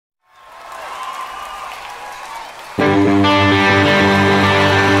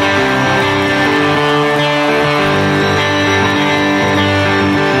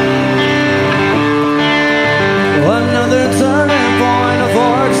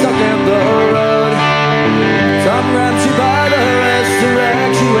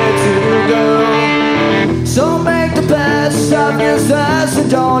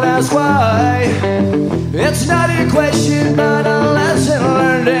but a lesson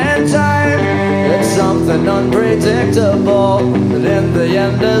learned in time. It's something unpredictable, but in the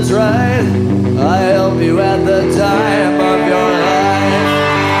end is right. I help you at the time of your life.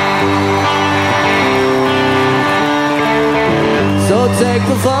 So take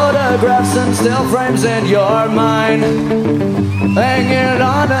the photographs and still frames in your mind, hang it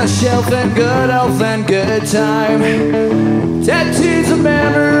on a shelf in good health and good time. Tattoos of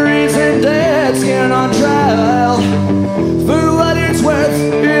memories and dead skin on trial. For what it's worth,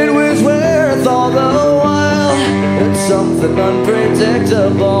 it was worth all the while. It's something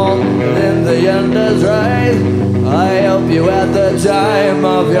unpredictable, but in the end is right. I help you at the time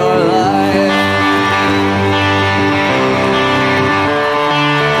of your life.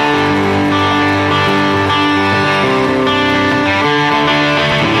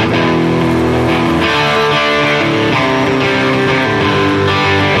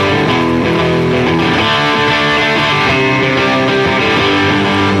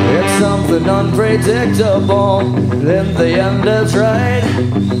 Unpredictable, but in the end it's right.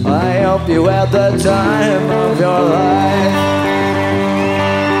 I help you at the time of your life.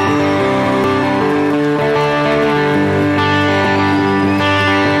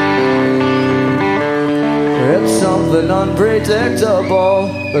 It's something unpredictable,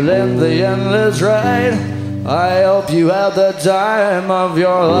 but in the end it's right. I help you at the time of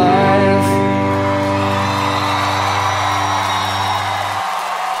your life.